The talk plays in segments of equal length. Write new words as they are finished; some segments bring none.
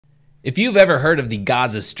If you've ever heard of the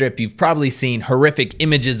Gaza Strip, you've probably seen horrific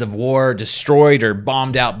images of war, destroyed or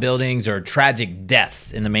bombed out buildings, or tragic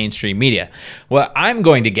deaths in the mainstream media. What I'm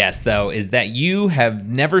going to guess, though, is that you have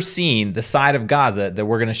never seen the side of Gaza that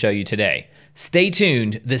we're going to show you today. Stay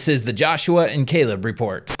tuned. This is the Joshua and Caleb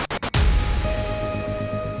Report.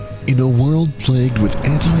 In a world plagued with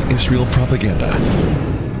anti-Israel propaganda,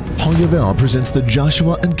 Paul Yavel presents the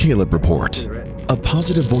Joshua and Caleb Report. A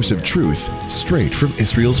positive voice of truth straight from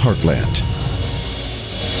Israel's heartland.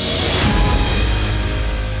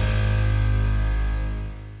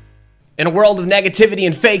 In a world of negativity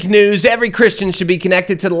and fake news, every Christian should be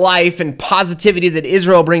connected to the life and positivity that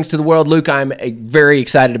Israel brings to the world. Luke, I'm very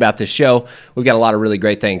excited about this show. We've got a lot of really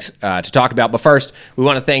great things to talk about. But first, we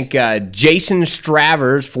want to thank Jason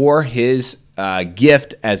Stravers for his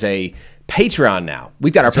gift as a Patreon now.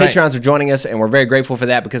 We've got our Patreons are joining us, and we're very grateful for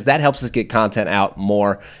that because that helps us get content out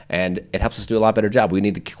more, and it helps us do a lot better job. We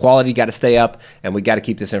need the quality, got to stay up, and we got to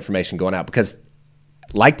keep this information going out because,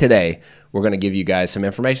 like today, we're going to give you guys some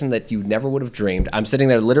information that you never would have dreamed. I'm sitting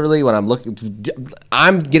there literally when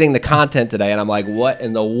I'm getting the content today, and I'm like, what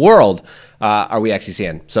in the world are we actually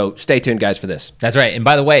seeing? So stay tuned, guys, for this. That's right. And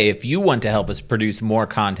by the way, if you want to help us produce more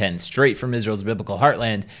content straight from Israel's biblical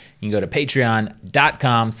heartland, you can go to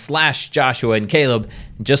patreon.com/Joshua and Caleb.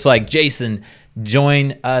 Just like Jason,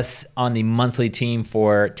 join us on the monthly team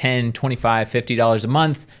for $10, $25, $50 a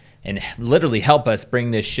month, and literally help us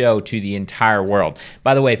bring this show to the entire world.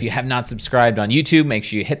 By the way, if you have not subscribed on YouTube, make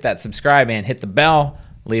sure you hit that subscribe and hit the bell.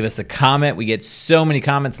 Leave us a comment. We get so many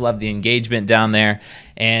comments. Love the engagement down there.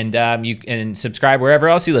 And you can subscribe wherever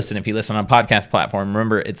else you listen. If you listen on a podcast platform,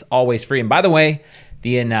 remember, it's always free. And by the way,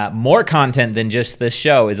 more content than just this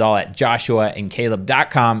show is all at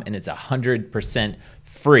joshuaandcaleb.com, and it's 100%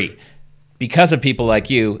 free. Because of people like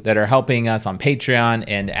you that are helping us on Patreon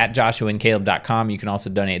and at joshuaandcaleb.com, you can also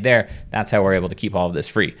donate there. That's how we're able to keep all of this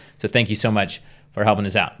free. So thank you so much for helping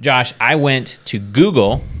us out. Josh, I went to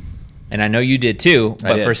Google, and I know you did too,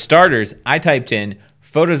 but for starters, I typed in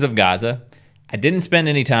photos of Gaza. I didn't spend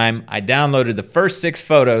any time. I downloaded the first 6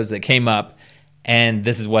 photos that came up, and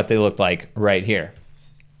this is what they looked like right here.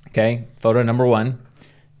 Okay, photo number 1.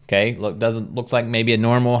 Okay, looks like maybe a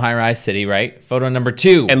normal high-rise city, right? Photo number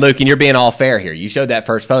 2. And Luke, and you're being all fair here. You showed that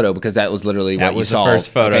first photo because that was literally what you saw. That was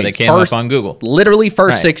the first photo that came up on Google. Literally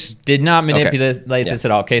first 6. Did not manipulate this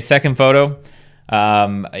at all. Okay, second photo,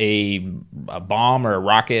 a bomb or a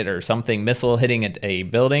rocket or something, missile hitting a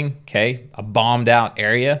building. Okay, a bombed out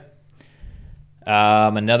area.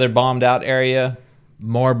 Another bombed out area.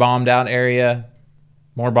 More bombed out area.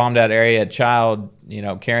 More bombed out area. A child,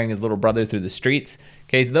 carrying his little brother through the streets.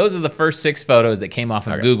 Okay, so those are the first 6 photos that came off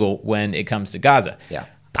of Google when it comes to Gaza. Yeah.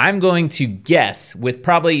 I'm going to guess with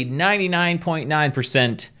probably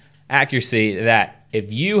 99.9% accuracy that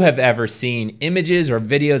if you have ever seen images or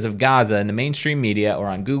videos of Gaza in the mainstream media or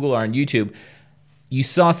on Google or on YouTube, you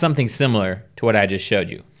saw something similar to what I just showed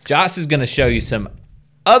you. Josh is going to show you some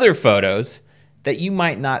other photos that you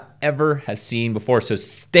might not ever have seen before, so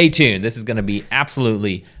stay tuned. This is going to be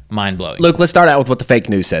absolutely mind-blowing. Luke, let's start out with what the fake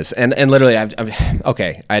news says. And literally,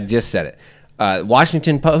 okay, I just said it.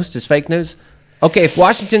 Washington Post is fake news? Okay, if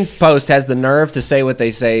Washington Post has the nerve to say what they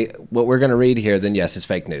say, what we're going to read here, then yes, it's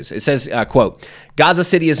fake news. It says, quote, Gaza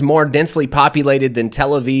City is more densely populated than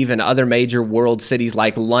Tel Aviv and other major world cities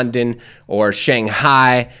like London or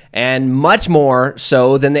Shanghai, and much more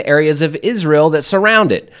so than the areas of Israel that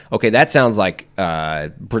surround it. Okay, that sounds like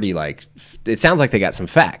it sounds like they got some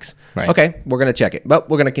facts. Right. Okay, we're going to check it, but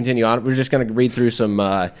we're going to continue on. We're just going to read through some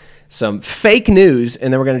fake news,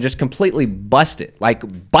 and then we're going to just completely bust it.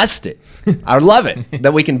 Like, bust it. I love it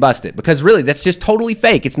that we can bust it, because really, that's just totally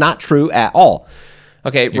fake. It's not true at all.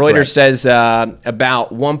 Okay, Reuters correct. says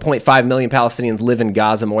about 1.5 million Palestinians live in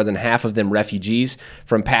Gaza, more than half of them refugees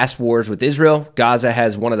from past wars with Israel. Gaza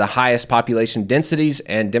has one of the highest population densities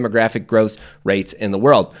and demographic growth rates in the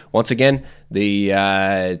world. Once again,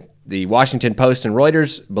 the Washington Post and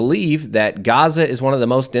Reuters believe that Gaza is one of the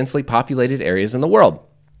most densely populated areas in the world.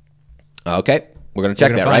 Okay, we're going to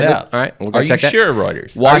check that, right? Out. All right, we're Are going to check that. you sure,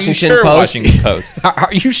 Reuters? Washington Are you sure, Post. Washington Post?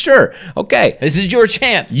 Are you sure? Okay. This is your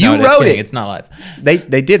chance. You No, wrote kidding. it. It's not live.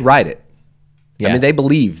 They did write it. Yeah. I mean, they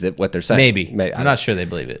believe that what they're saying. Maybe. I'm not sure they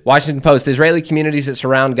believe it. Washington Post, Israeli communities that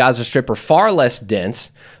surround Gaza Strip are far less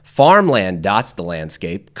dense. Farmland dots the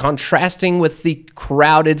landscape, contrasting with the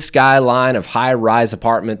crowded skyline of high-rise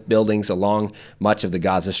apartment buildings along much of the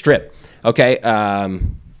Gaza Strip. Okay,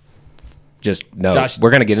 just no. Josh, we're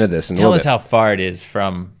going to get into this in a Tell little us bit. how far it is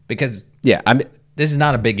from, because Yeah, I mean, this is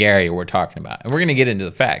not a big area we're talking about. And we're going to get into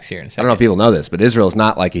the facts here in a I second. don't know if people know this, but Israel is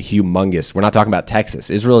not like a humongous. We're not talking about Texas.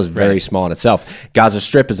 Israel is very small in itself. Gaza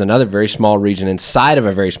Strip is another very small region inside of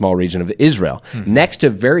a very small region of Israel, next to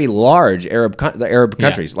very large Arab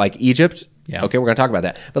countries like Egypt. Yeah. Okay, we're going to talk about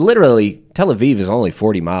that. But literally, Tel Aviv is only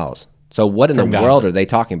 40 miles. So what in the world are they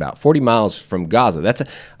talking about? 40 miles from Gaza. That's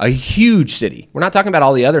a huge city. We're not talking about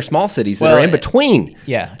all the other small cities that are in between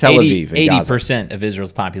Tel Aviv and Gaza. 80% of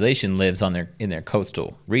Israel's population lives in their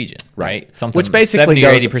coastal region, right? Something Which basically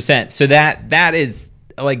 70 or 80%. So that is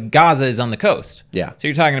like Gaza is on the coast. Yeah. So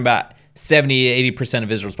you're talking about 70 to 80%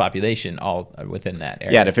 of Israel's population all within that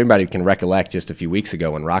area. Yeah, and if anybody can recollect just a few weeks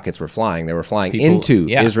ago when rockets were flying, they were flying into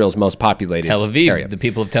Israel's most populated Tel Aviv. area. The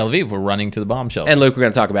people of Tel Aviv were running to the bomb shelters. And Luke, we're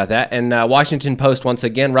going to talk about that. And Washington Post, once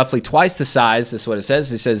again, roughly twice the size. This is what it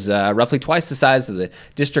says. It says roughly twice the size of the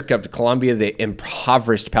District of Columbia, the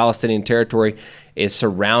impoverished Palestinian territory, is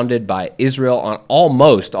surrounded by Israel on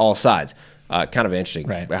almost all sides. Kind of interesting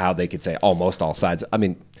how they could say almost all sides. I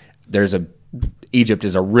mean, Egypt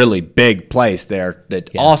is a really big place there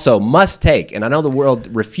that also must take, and I know the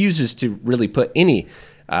world refuses to really put any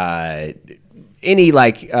even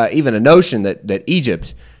a notion that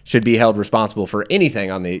Egypt should be held responsible for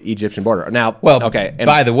anything on the Egyptian border. Now, okay. And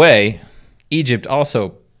by the way, Egypt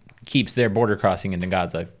also keeps their border crossing into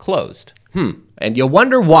Gaza closed. And you'll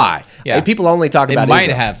wonder why. Yeah. People only talk about Israel. They might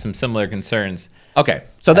Israel. have some similar concerns. Okay,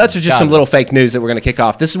 so that's just some little fake news that we're going to kick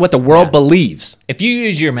off. This is what the world believes. If you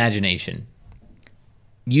use your imagination,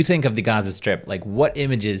 you think of the Gaza Strip, like what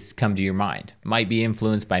images come to your mind? Might be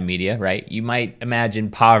influenced by media, right? You might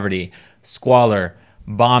imagine poverty, squalor,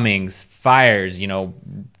 bombings, fires,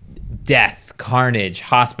 death, carnage,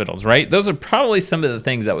 hospitals, right? Those are probably some of the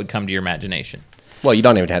things that would come to your imagination. Well, you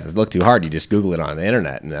don't even have to look too hard. You just Google it on the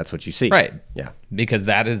internet, and that's what you see. Right. Yeah. Because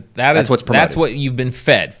that's what's promoted. That's what you've been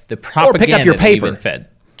fed. The propaganda or pick up your that you've paper. been fed.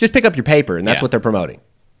 Just pick up your paper, and that's what they're promoting.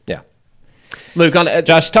 Yeah. Luke,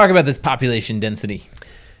 Josh, talk about this population density.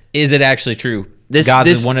 Is it actually true? Gaza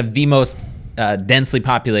is one of the most densely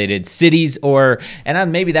populated cities,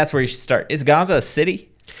 and maybe that's where you should start. Is Gaza a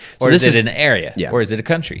city, or is it an area, or is it a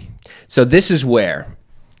country? So this is where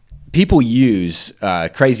people use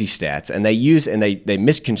crazy stats, and they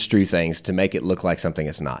misconstrue things to make it look like something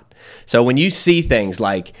it's not. So when you see things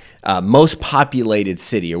like most populated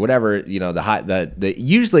city or whatever,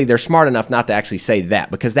 usually they're smart enough not to actually say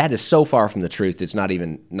that, because that is so far from the truth. It's not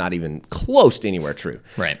even close to anywhere true.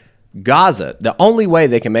 Right. Gaza, the only way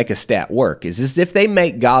they can make a stat work is if they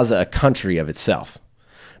make Gaza a country of itself,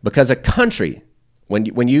 because a country.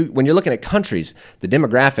 When you're looking at countries, the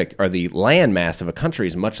demographic or the land mass of a country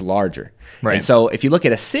is much larger. Right. And so if you look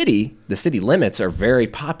at a city, the city limits are very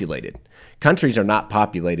populated. Countries are not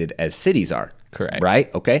populated as cities are. Correct. Right?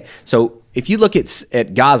 Okay. So if you look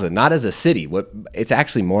at Gaza, not as a city, it's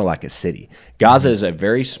actually more like a city. Gaza is a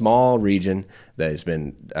very small region that has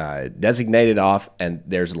been designated off, and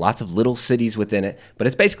there's lots of little cities within it, but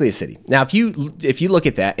it's basically a city. Now, if you look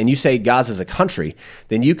at that and you say Gaza is a country,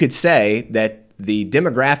 then you could say that the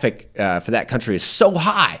demographic for that country is so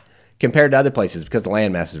high compared to other places because the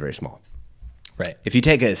land mass is very small. Right. If you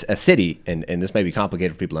take a city, and this may be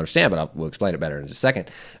complicated for people to understand, but we'll explain it better in just a second.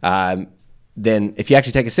 Then if you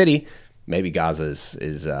actually take a city, maybe Gaza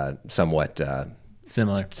is somewhat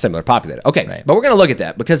similar populated. Okay, right. But we're going to look at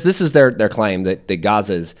that because this is their claim that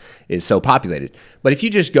Gaza is so populated. But if you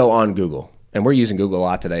just go on Google, and we're using Google a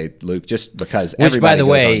lot today, Luke, just because everybody goes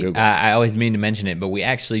on Google. Which, by the way, I always mean to mention it, but we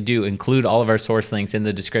actually do include all of our source links in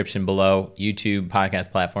the description below, YouTube,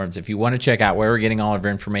 podcast platforms. If you want to check out where we're getting all of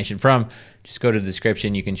our information from, just go to the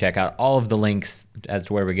description. You can check out all of the links as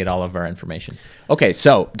to where we get all of our information. Okay,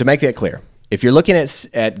 so to make that clear, if you're looking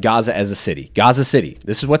at Gaza as a city, Gaza City,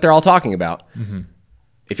 this is what they're all talking about. Mm-hmm.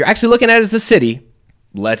 If you're actually looking at it as a city,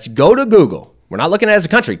 let's go to Google. We're not looking at it as a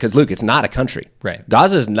country because, Luke, it's not a country. Right.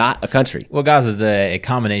 Gaza is not a country. Well, Gaza is a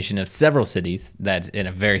combination of several cities that's in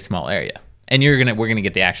a very small area. And we're gonna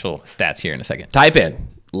get the actual stats here in a second. Type in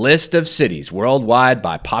list of cities worldwide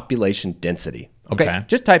by population density. Okay.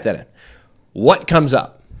 Just type that in. What comes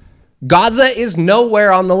up? Gaza is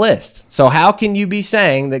nowhere on the list. So how can you be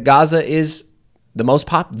saying that Gaza is the most?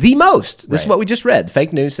 This is what we just read.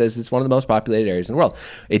 Fake news says it's one of the most populated areas in the world.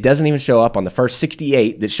 It doesn't even show up on the first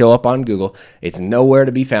 68 that show up on Google. It's nowhere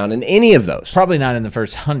to be found in any of those. Probably not in the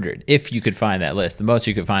first 100 if you could find that list. The most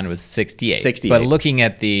you could find was 68. But looking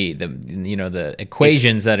at the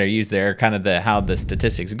equations that are used there, kind of how the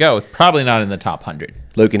statistics go, it's probably not in the top 100.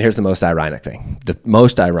 Luke, and here's the most ironic thing. The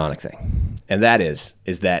most ironic thing, and that is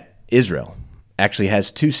that Israel actually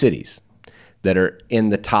has two cities that are in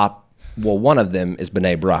the top. Well, one of them is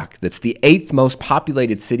Bnei Brak. That's the 8th most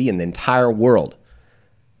populated city in the entire world.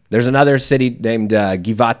 There's another city named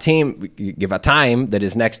Givatayim that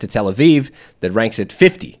is next to Tel Aviv that ranks at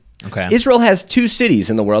 50. Okay. Israel has 2 cities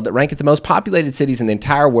in the world that rank at the most populated cities in the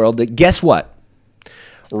entire world that, guess what?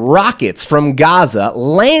 Rockets from Gaza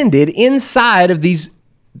landed inside of these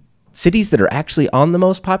cities that are actually on the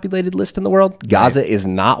most populated list in the world. Gaza is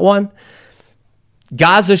not one.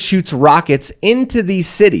 Gaza shoots rockets into these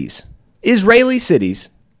cities, Israeli cities,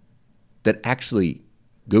 that actually,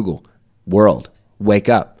 Google, world, wake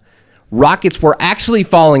up. Rockets were actually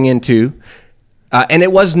falling into, and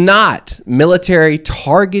it was not military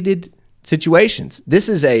targeted situations. This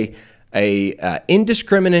is a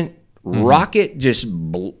indiscriminate rocket just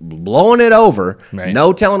blowing it over,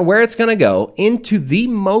 no telling where it's going to go, into the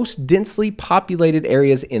most densely populated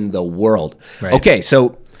areas in the world. Okay,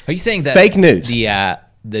 so are you saying that fake news?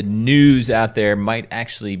 The news out there might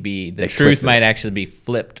actually be, the truth might actually be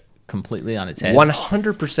flipped completely on its head?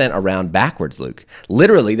 100% around backwards, Luke.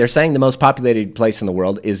 Literally, they're saying the most populated place in the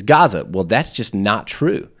world is Gaza. Well, that's just not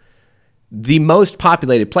true. The most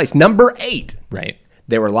populated place, number 8. Right.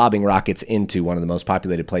 They were lobbing rockets into one of the most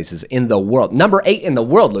populated places in the world. Number 8 in the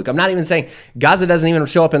world, Luke. I'm not even saying Gaza doesn't even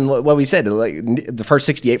show up in what we said, like the first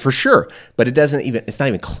 68 for sure, but it's not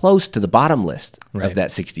even close to the bottom list of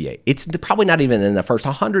that 68. It's probably not even in the first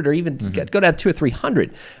 100 or even go down 200 or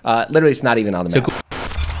 300. Literally, it's not even on the map.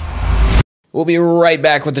 We'll be right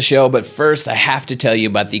back with the show, but first I have to tell you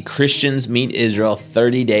about the Christians Meet Israel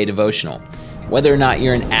 30-day devotional. Whether or not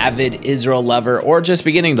you're an avid Israel lover or just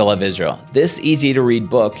beginning to love Israel, this easy-to-read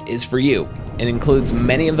book is for you. It includes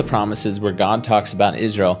many of the promises where God talks about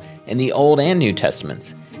Israel in the Old and New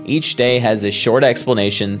Testaments. Each day has a short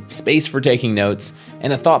explanation, space for taking notes,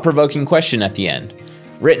 and a thought-provoking question at the end.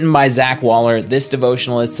 Written by Zach Waller, this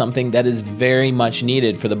devotional is something that is very much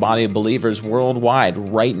needed for the body of believers worldwide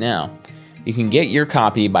right now. You can get your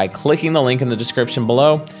copy by clicking the link in the description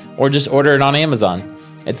below or just order it on Amazon.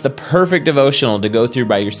 It's the perfect devotional to go through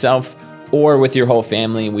by yourself or with your whole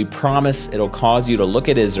family, and we promise it'll cause you to look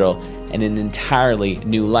at Israel in an entirely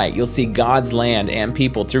new light. You'll see God's land and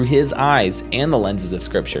people through His eyes and the lenses of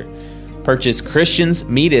Scripture. Purchase Christians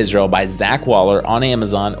Meet Israel by Zach Waller on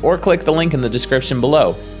Amazon or click the link in the description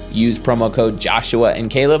below. Use promo code Joshua and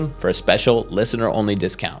Caleb for a special listener-only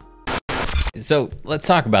discount. So let's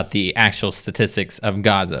talk about the actual statistics of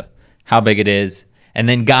Gaza, how big it is, and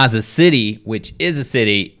then Gaza City, which is a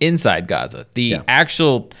city inside Gaza. The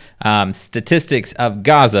actual statistics of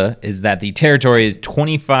Gaza is that the territory is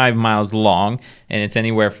 25 miles long, and it's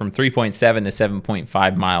anywhere from 3.7 to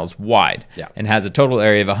 7.5 miles wide, and has a total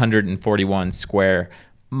area of 141 square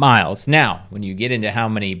miles. Now, when you get into how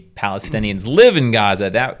many Palestinians live in Gaza,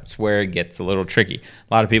 that's where it gets a little tricky.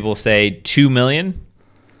 A lot of people say 2 million.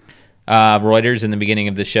 Reuters in the beginning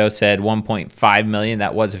of the show said 1.5 million.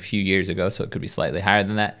 That was a few years ago, so it could be slightly higher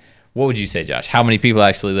than that. What would you say, Josh? How many people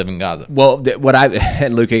actually live in Gaza? Well,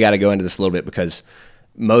 and Luke, I got to go into this a little bit because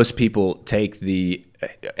most people take this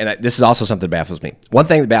is also something that baffles me. One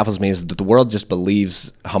thing that baffles me is that the world just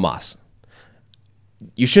believes Hamas.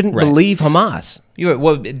 You shouldn't believe Hamas.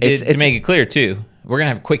 To make it clear, too, we're going to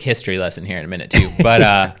have a quick history lesson here in a minute, too.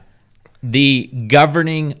 But the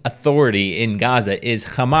governing authority in Gaza is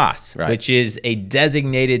Hamas, which is a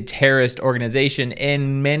designated terrorist organization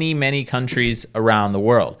in many, many countries around the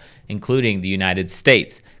world, including the United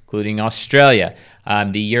States, including Australia,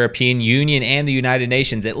 the European Union, and the United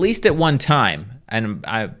Nations, at least at one time, and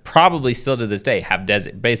probably still to this day, have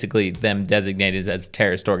basically them designated as a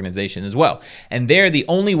terrorist organization as well. And they're the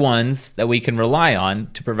only ones that we can rely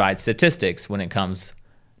on to provide statistics when it comes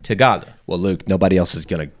to Gaza. Well, Luke, nobody else is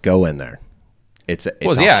going to go in there. It's a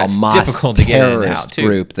Hamas it's difficult to get in and out, too.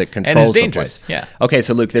 Group that controls and it's dangerous. the place. Okay,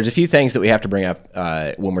 so Luke, there's a few things that we have to bring up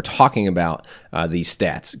when we're talking about these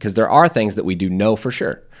stats, because there are things that we do know for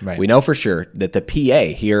sure. We know for sure that the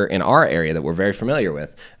PA here in our area that we're very familiar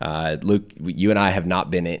with, Luke, you and I have not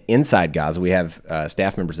been inside Gaza. We have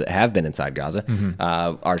staff members that have been inside Gaza.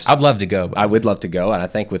 I'd love to go. I would love to go, and I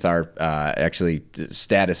think with our actually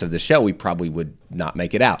status of the show, we probably would not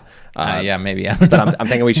make it out. Maybe. But I'm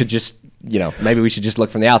thinking we should just, maybe we should just look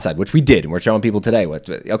from the outside, which we did, and we're showing people today.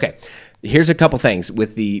 Okay, here's a couple things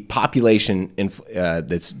with the population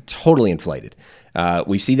that's totally inflated.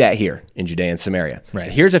 We see that here in Judea and Samaria.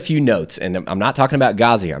 Here's a few notes, and I'm not talking about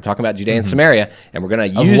Gaza here. I'm talking about Judea and Samaria, and we're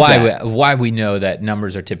going to use why we know that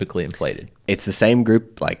numbers are typically inflated. It's the same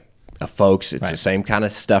group, of folks. It's the same kind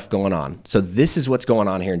of stuff going on. So this is what's going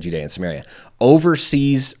on here in Judea and Samaria.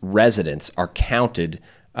 Overseas residents are counted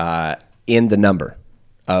in the number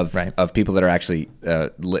of people that are actually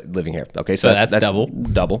living here. Okay, so that's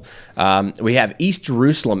double. We have East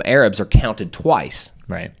Jerusalem Arabs are counted twice.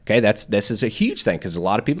 Right. Okay, this is a huge thing because a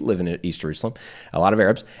lot of people live in East Jerusalem, a lot of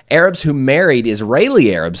Arabs. Arabs who married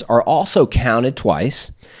Israeli Arabs are also counted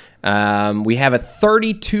twice. We have a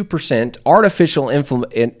 32% artificial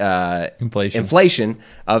inflation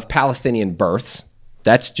of Palestinian births.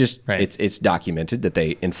 That's just, it's documented that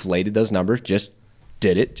they inflated those numbers, just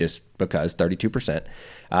because 32%.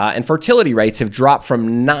 And fertility rates have dropped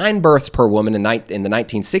from 9 births per woman in the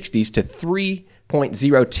 1960s to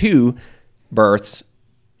 3.02 births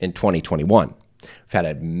in 2021. We've had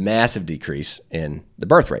a massive decrease in the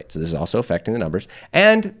birth rate. So this is also affecting the numbers.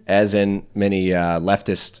 And as in many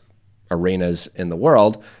leftist arenas in the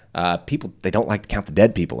world, people, they don't like to count the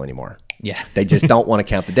dead people anymore. Yeah. They just don't want to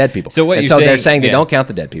count the dead people. So they're saying they don't count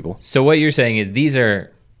the dead people. So what you're saying is these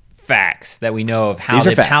are facts that we know of how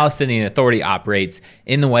the Palestinian Authority operates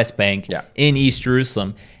in the West Bank, in East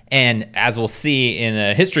Jerusalem. And as we'll see in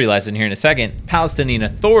a history lesson here in a second, Palestinian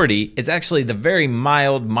Authority is actually the very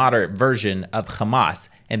mild, moderate version of Hamas.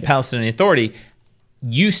 And Palestinian Authority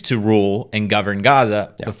used to rule and govern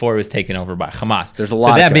Gaza before it was taken over by Hamas. There's a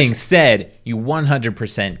lot. So that being said, you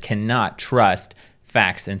 100% cannot trust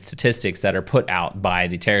facts and statistics that are put out by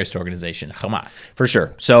the terrorist organization Hamas. For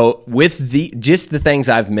sure. So with just the things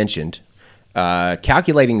I've mentioned,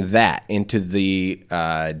 calculating that into the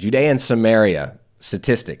Judea and Samaria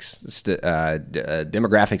statistics,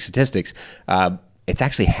 demographic statistics, it's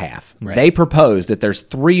actually half. Right. They propose that there's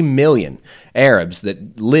 3 million Arabs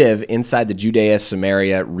that live inside the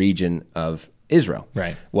Judea-Samaria region of Israel.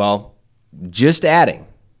 Right. Well, just adding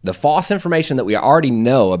the false information that we already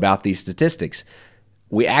know about these statistics,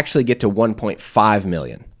 we actually get to 1.5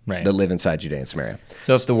 million that live inside Judea and Samaria.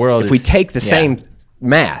 So if we take the same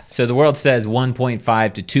math. So the world says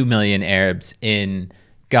 1.5 to 2 million Arabs in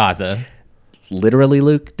Gaza. Literally,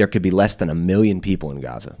 Luke, there could be less than 1 million people in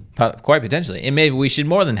Gaza. Quite potentially. And maybe we should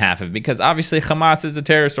more than half of it, because obviously Hamas is a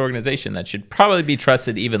terrorist organization that should probably be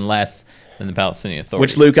trusted even less than the Palestinian Authority.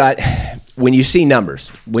 Which, Luke, when you see numbers,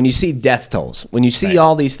 when you see death tolls, when you see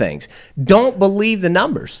all these things, don't believe the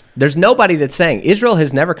numbers. There's nobody that's saying, Israel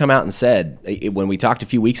has never come out and said, when we talked a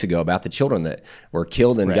few weeks ago about the children that were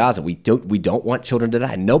killed in Gaza, we don't want children to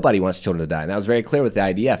die. Nobody wants children to die. And that was very clear with the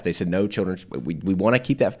IDF. They said, no children, we want to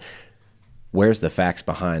keep that. Where's the facts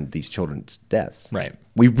behind these children's deaths? Right.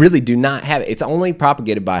 We really do not have it. It's only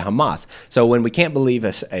propagated by Hamas. So when we can't believe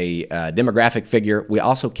a demographic figure, we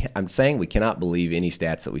also I'm saying we cannot believe any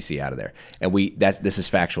stats that we see out of there. And this is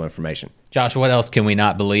factual information. Josh, what else can we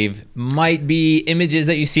not believe? Might be images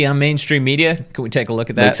that you see on mainstream media. Can we take a look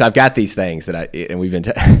at that? Luke, so I've got these things that we've been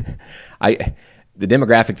the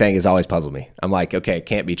demographic thing has always puzzled me. I'm like, okay, it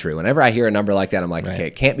can't be true. Whenever I hear a number like that, I'm like, okay,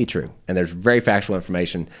 it can't be true. And there's very factual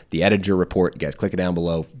information. The Editor report, you guys click it down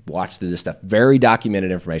below, watch through this stuff. Very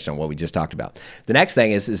documented information on what we just talked about. The next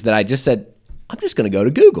thing is that I just said, I'm just going to go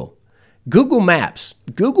to Google. Google Maps,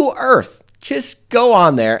 Google Earth. Just go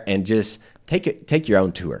on there and just take your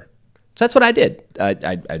own tour. So that's what I did. I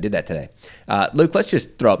did that today. Luke, let's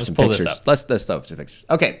just throw up some pictures. Let's throw up some pictures.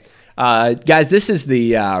 Okay. Guys, this is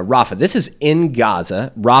the Rafah. This is in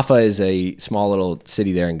Gaza. Rafah is a small little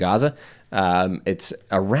city there in Gaza. It's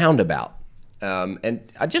a roundabout.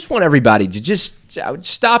 And I just want everybody to just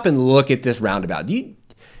stop and look at this roundabout.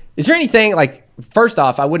 Is there anything, like, first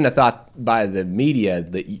off, I wouldn't have thought by the media,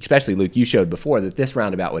 that, especially Luke, you showed before, that this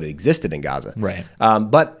roundabout would have existed in Gaza. Right.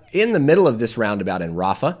 But in the middle of this roundabout in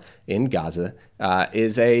Rafah, in Gaza,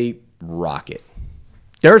 is a rocket.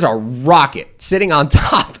 There's a rocket sitting on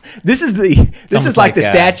top. This is like the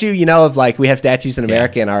statue, you know, of like we have statues in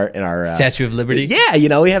America in our Statue of Liberty. Yeah, you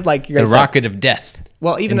know, we have like the rocket of death.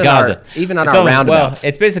 Well, even in Gaza, on our roundabouts. Well,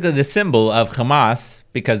 it's basically the symbol of Hamas,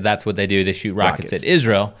 because that's what they do. They shoot rockets at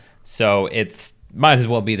Israel. So it's might as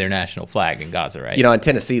well be their national flag in Gaza, right? You know, in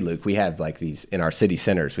Tennessee, Luke, we have like these in our city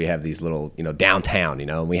centers. We have these little, you know, downtown. You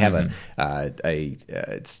know, and we have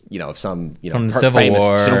it's, you know, some, you know, from the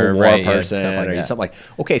famous Civil War person or something like.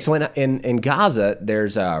 Okay, so in Gaza,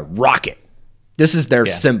 there's a rocket. This is their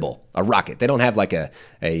symbol, a rocket. They don't have like a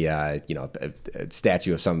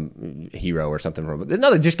statue of some hero or something.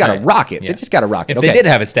 No, they just got a rocket. They just got a rocket. If they did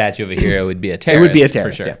have a statue of a hero, it would be a terrorist. It would be a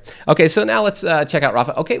terrorist, for sure. Yeah. Okay, so now let's check out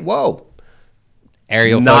Rafah. Okay, whoa.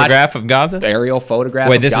 Aerial photograph of Gaza? Aerial photograph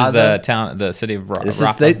of Gaza. Wait, this is the town, the city of Rafah. This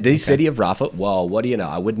is the city of Rafah. Well, what do you know?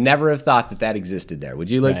 I would never have thought that existed there. Would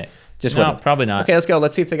you, Luke? Right. No, probably not. Okay, let's go.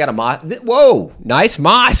 Let's see if they got a mosque. Whoa, nice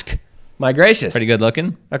mosque. My gracious. Pretty good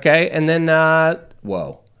looking. Okay, and then,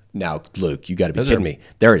 whoa. Now, Luke, you got to be kidding me.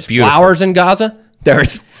 There is flowers in Gaza?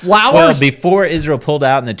 There's flowers? Well, before Israel pulled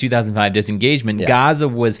out in the 2005 disengagement, Gaza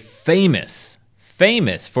was famous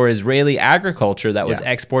famous for Israeli agriculture that was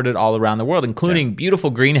exported all around the world, including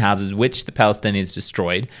beautiful greenhouses, which the Palestinians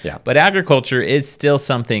destroyed. Yeah. But agriculture is still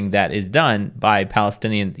something that is done by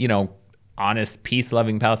Palestinian, honest,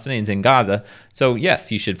 peace-loving Palestinians in Gaza. So,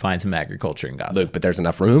 yes, you should find some agriculture in Gaza. Luke, but there's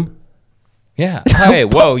enough room? Yeah. Hey,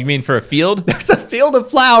 whoa, you mean for a field? There's a field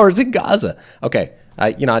of flowers in Gaza. Okay.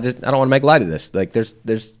 I don't want to make light of this. Like,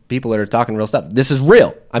 there's people that are talking real stuff. This is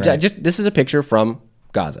real. This is a picture from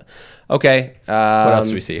Gaza. Okay. What else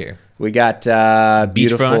do we see here? We got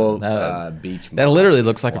beautiful beach. That literally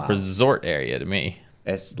looks like a resort area to me.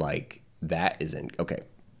 It's like that isn't okay.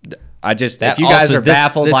 If you guys are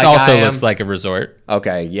baffled, this like also I am, looks like a resort.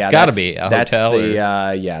 Okay, yeah, it's got to be a hotel.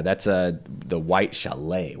 That's the White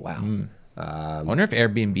Chalet. Wow. I wonder if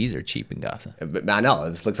Airbnbs are cheap in Gaza. But I know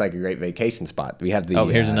this looks like a great vacation spot. We have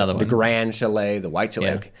here's another one. The Grand Chalet, the White Chalet.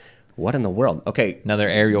 Yeah. Okay. What in the world? Okay, another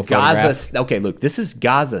aerial photograph. Okay, look, this is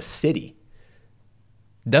Gaza City.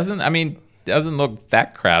 Doesn't look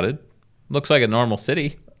that crowded. Looks like a normal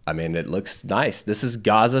city. I mean, it looks nice. This is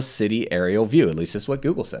Gaza City aerial view. At least that's what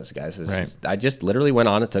Google says, guys. I just literally went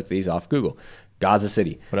on and took these off Google. Gaza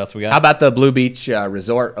City. What else we got? How about the Blue Beach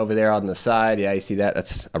Resort over there on the side? Yeah, you see that?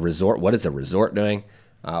 That's a resort. What is a resort doing?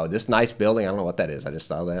 This nice building. I don't know what that is. I just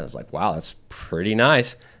saw that. I was like, wow, that's pretty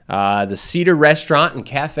nice. The Cedar Restaurant and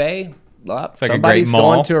Cafe. Like somebody's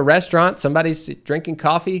going to a restaurant. Somebody's drinking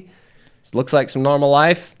coffee. This looks like some normal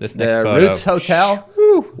life. This next the photo. Roots Hotel.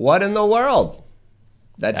 What in the world?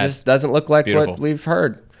 That just doesn't look like what we've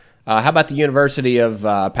heard. How about the University of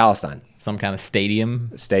Palestine? Some kind of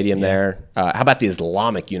stadium. There. How about the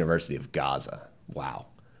Islamic University of Gaza? Wow.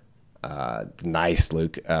 Nice,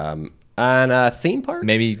 Luke. And a theme park?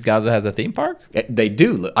 Maybe Gaza has a theme park? They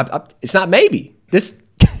do. It's not maybe.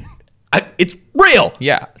 It's real.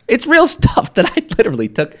 Yeah. It's real stuff that I literally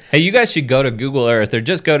took. Hey, you guys should go to Google Earth or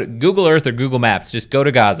just go to Google Earth or Google Maps. Just go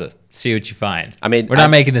to Gaza. See what you find. I mean, we're not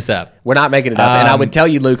making this up. We're not making it up. And I would tell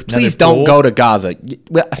you, Luke, please don't go to Gaza.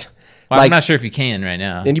 Well, I'm not sure if you can right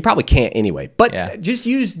now. And you probably can't anyway. But just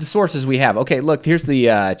use the sources we have. Okay, look, here's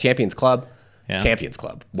the Champions Club. Yeah. Champions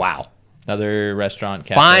Club. Wow. Another restaurant,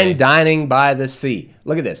 cafe. Fine dining by the sea.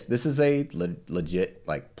 Look at this. This is a legit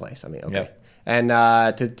place. I mean, okay. Yep. And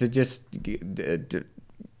to just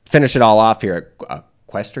finish it all off here,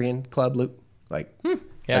 equestrian club, Luke?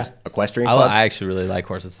 Equestrian club? I actually really like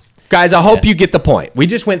horses. Guys, I hope you get the point. We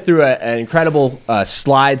just went through an incredible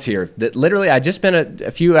slides here that literally I just spent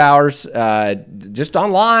a few hours just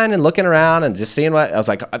online and looking around and just seeing what I was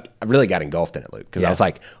like. I really got engulfed in it, Luke, because I was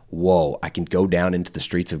like, whoa, I can go down into the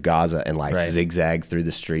streets of Gaza and zigzag through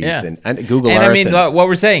the streets and Google Earth. And I mean, what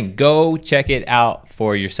we're saying, go check it out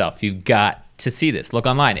for yourself. You've got to see this. Look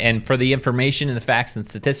online. And for the information and the facts and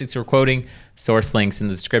statistics we're quoting, source links in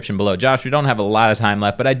the description below. Josh, we don't have a lot of time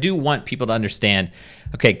left, but I do want people to understand,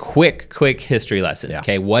 okay, quick history lesson. Yeah.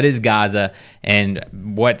 Okay, what is Gaza and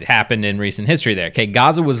what happened in recent history there? Okay,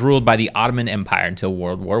 Gaza was ruled by the Ottoman Empire until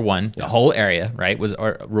World War I. The whole area, right, was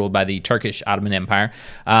ruled by the Turkish Ottoman Empire.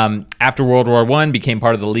 After World War I, became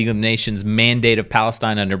part of the League of Nations Mandate of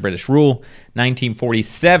Palestine under British rule.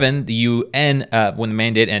 1947, the UN, when the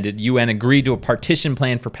mandate ended, UN agreed to a partition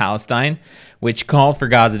plan for Palestine, which called for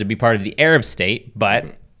Gaza to be part of the Arab state, but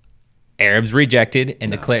Arabs rejected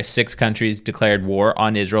and declared 6 countries declared war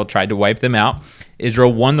on Israel, tried to wipe them out.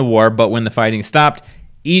 Israel won the war, but when the fighting stopped,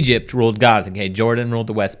 Egypt ruled Gaza. Okay, Jordan ruled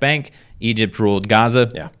the West Bank. Egypt ruled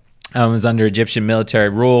Gaza. Yeah. It was under Egyptian military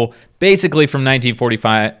rule. Basically from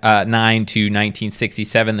 1949 to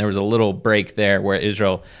 1967, there was a little break there where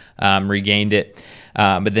Israel regained it,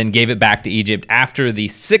 but then gave it back to Egypt. After the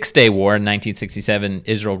Six-Day War in 1967,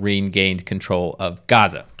 Israel regained control of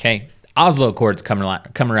Gaza. Okay, Oslo Accords come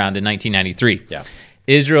around in 1993. Yeah.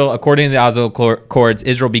 Israel, according to the Oslo Accords,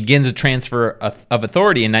 Israel begins a transfer of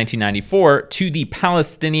authority in 1994 to the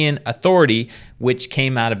Palestinian Authority, which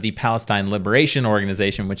came out of the Palestine Liberation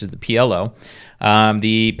Organization, which is the PLO.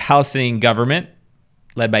 The Palestinian government,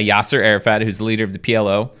 led by Yasser Arafat, who's the leader of the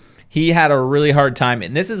PLO, he had a really hard time.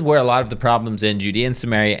 And this is where a lot of the problems in Judea and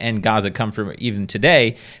Samaria and Gaza come from even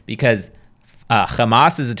today, because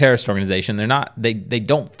Hamas is a terrorist organization. They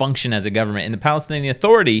don't function as a government. And the Palestinian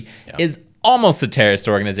Authority is almost a terrorist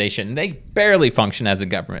organization. They barely function as a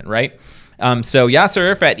government, right? So Yasser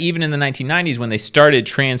Arafat, even in the 1990s, when they started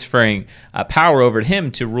transferring power over to him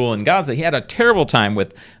to rule in Gaza, he had a terrible time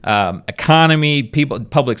with economy,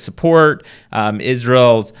 public support,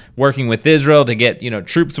 Israel's working with Israel to get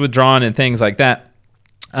troops withdrawn and things like that.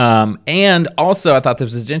 And also, I thought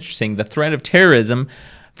this was interesting, the threat of terrorism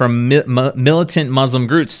from militant Muslim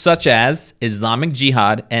groups such as Islamic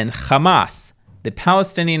Jihad and Hamas the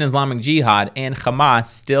Palestinian Islamic Jihad and Hamas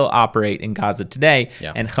still operate in Gaza today.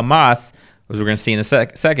 Yeah. And Hamas, as we're going to see in a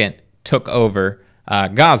second, took over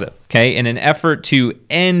Gaza. Okay, in an effort to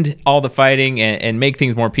end all the fighting and make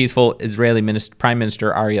things more peaceful, Israeli Prime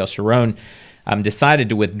Minister Ariel Sharon decided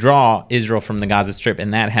to withdraw Israel from the Gaza Strip,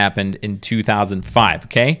 and that happened in 2005.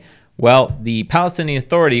 Okay, well, the Palestinian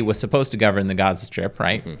Authority was supposed to govern the Gaza Strip,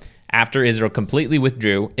 right? Mm-hmm. After Israel completely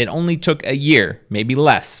withdrew, it only took a year, maybe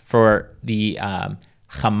less, for the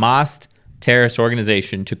Hamas terrorist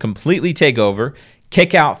organization to completely take over,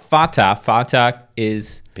 kick out Fatah. Fatah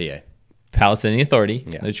is PA. Palestinian Authority,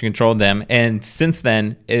 that controlled them. And since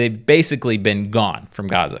then, they've basically been gone from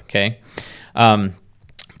Gaza, okay?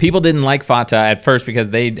 People didn't like Fatah at first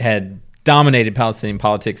because they had dominated Palestinian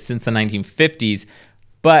politics since the 1950s,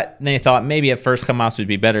 but they thought maybe at first Hamas would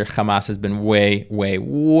be better. Hamas has been way, way,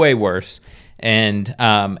 way worse. And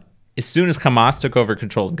as soon as Hamas took over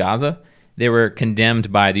control of Gaza, they were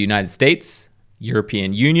condemned by the United States,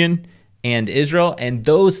 European Union, and Israel. And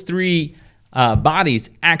those three bodies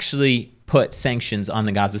actually put sanctions on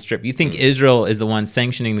the Gaza Strip. You think Israel is the one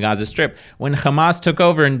sanctioning the Gaza Strip. When Hamas took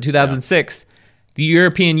over in 2006, the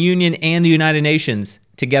European Union and the United Nations,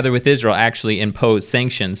 together with Israel, actually imposed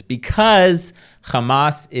sanctions because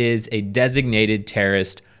Hamas is a designated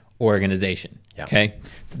terrorist organization. Okay,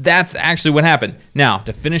 so that's actually what happened. Now,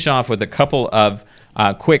 to finish off with a couple of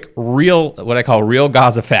quick, what I call real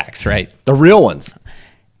Gaza facts, right? The real ones.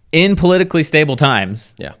 In politically stable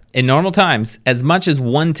times, Yeah. in normal times, as much as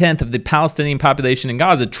 1/10 of the Palestinian population in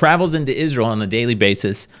Gaza travels into Israel on a daily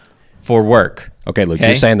basis for work. Okay, Luke,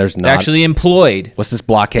 you're saying there's not... They're actually employed What's this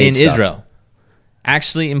blockade in stuff? Israel.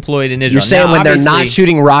 Actually employed in Israel. You're saying Now, when they're not obviously-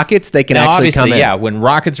 shooting rockets, they can now, actually obviously, come in? yeah, when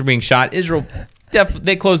rockets are being shot, Israel,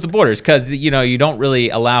 they close the borders because, you don't really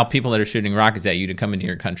allow people that are shooting rockets at you to come into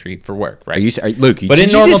your country for work, right? Luke, But in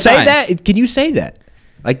did you normal just say times- that? Can you say that?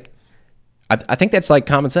 Like, I think that's like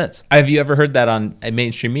common sense. Have you ever heard that on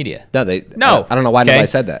mainstream media? No, No. I don't know why Okay. nobody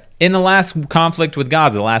said that. In the last conflict with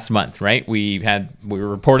Gaza last month, right? We were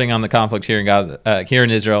reporting on the conflict here in Gaza, here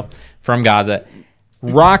in Israel from Gaza.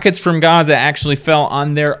 Rockets from Gaza actually fell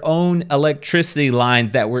on their own electricity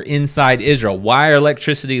lines that were inside Israel. Why are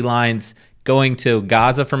electricity lines going to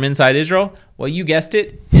Gaza from inside Israel? Well, you guessed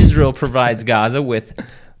it. Israel provides Gaza with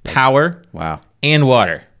power and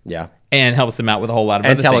water. Yeah. And helps them out with a whole lot of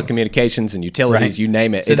And other things. telecommunications and utilities, Right. you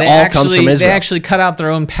name it. So It all comes from Israel. They actually cut out their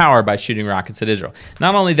own power by shooting rockets at Israel.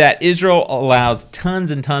 Not only that, Israel allows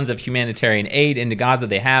tons and tons of humanitarian aid into Gaza.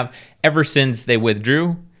 They have ever since they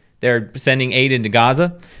withdrew. They're sending aid into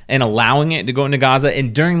Gaza and allowing it to go into Gaza.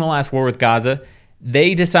 And during the last war with Gaza,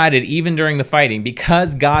 they decided, even during the fighting,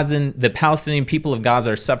 because the Palestinian people of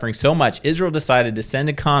Gaza are suffering so much, Israel decided to send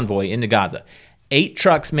a convoy into Gaza. 8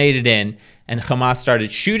 trucks made it in, and Hamas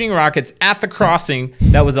started shooting rockets at the crossing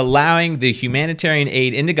that was allowing the humanitarian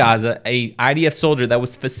aid into Gaza. A IDF soldier that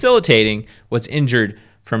was facilitating was injured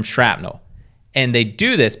from shrapnel. And they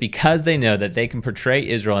do this because they know that they can portray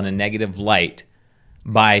Israel in a negative light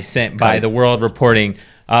by the world reporting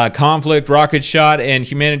conflict, rocket shot, and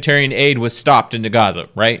humanitarian aid was stopped into Gaza,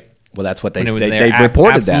 right? Well, that's what they there.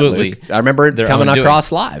 reported Absolutely. that, Luke. I remember it coming across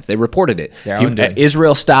live. They reported it. Their own doing.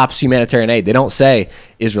 Israel stops humanitarian aid. They don't say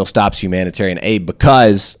Israel stops humanitarian aid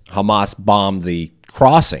because Hamas bombed the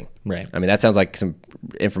crossing. Right. I mean, that sounds like some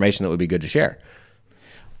information that would be good to share.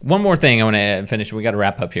 One more thing I want to finish. We got to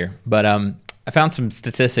wrap up here. But I found some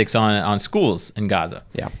statistics on schools in Gaza.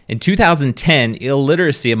 Yeah. In 2010,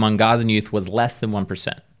 illiteracy among Gazan youth was less than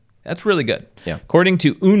 1%. That's really good. Yeah. According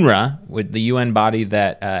to UNRWA, with the UN body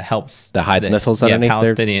that helps That hides missiles underneath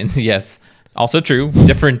there? Palestinians. Yes. Also true.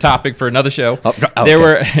 Different topic for another show.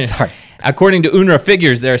 Okay. Sorry. According to UNRWA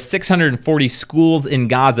figures, there are 640 schools in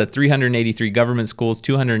Gaza, 383 government schools,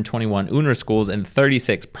 221 UNRWA schools, and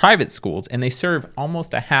 36 private schools, and they serve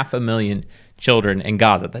almost 500,000 children in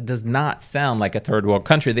Gaza. That does not sound like a third world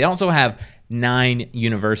country. They also have 9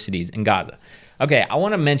 universities in Gaza. Okay, I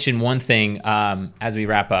want to mention one thing as we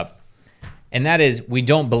wrap up, and that is we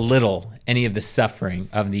don't belittle any of the suffering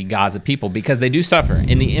of the Gaza people because they do suffer.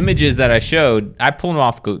 In the images that I showed, I pulled them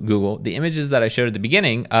off Google, the images that I showed at the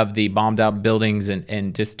beginning of the bombed out buildings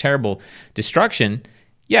and just terrible destruction,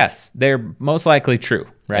 yes, they're most likely true,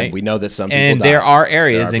 right? And we know that some people And die. there are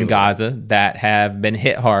areas in people die. Gaza that have been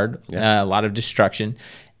hit hard, a lot of destruction.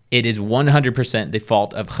 It is 100% the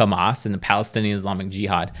fault of Hamas and the Palestinian Islamic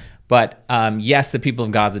Jihad. But yes, the people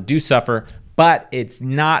of Gaza do suffer, but it's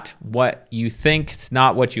not what you think. It's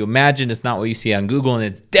not what you imagine. It's not what you see on Google, and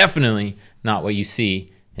it's definitely not what you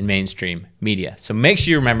see in in mainstream media. So make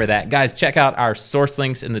sure you remember that. Guys, check out our source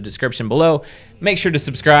links in the description below. Make sure to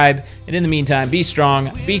subscribe. And in the meantime, be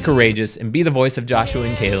strong, be courageous, and be the voice of Joshua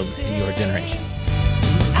and Caleb in your generation.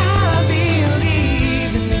 I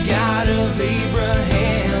believe in the God of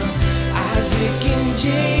Abraham, Isaac, and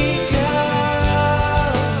Jacob.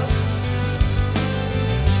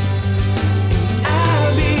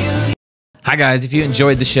 Hi guys, if you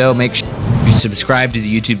enjoyed the show, make sure you subscribe to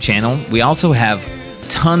the YouTube channel. We also have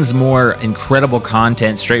tons more incredible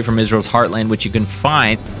content straight from Israel's heartland, which you can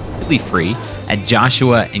find completely free at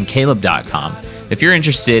joshuaandcaleb.com. If you're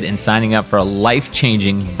interested in signing up for a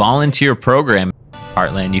life-changing volunteer program in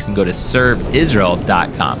Heartland, you can go to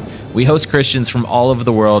serveisrael.com. We host Christians from all over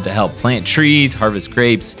the world to help plant trees, harvest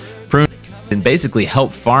grapes, prune, and basically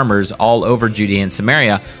help farmers all over Judea and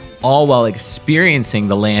Samaria, all while experiencing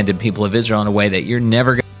the land and people of Israel in a way that you're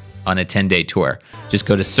never going to on a 10-day tour. Just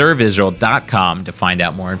go to serveisrael.com to find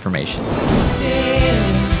out more information.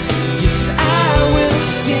 Yes, I will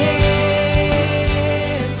stand.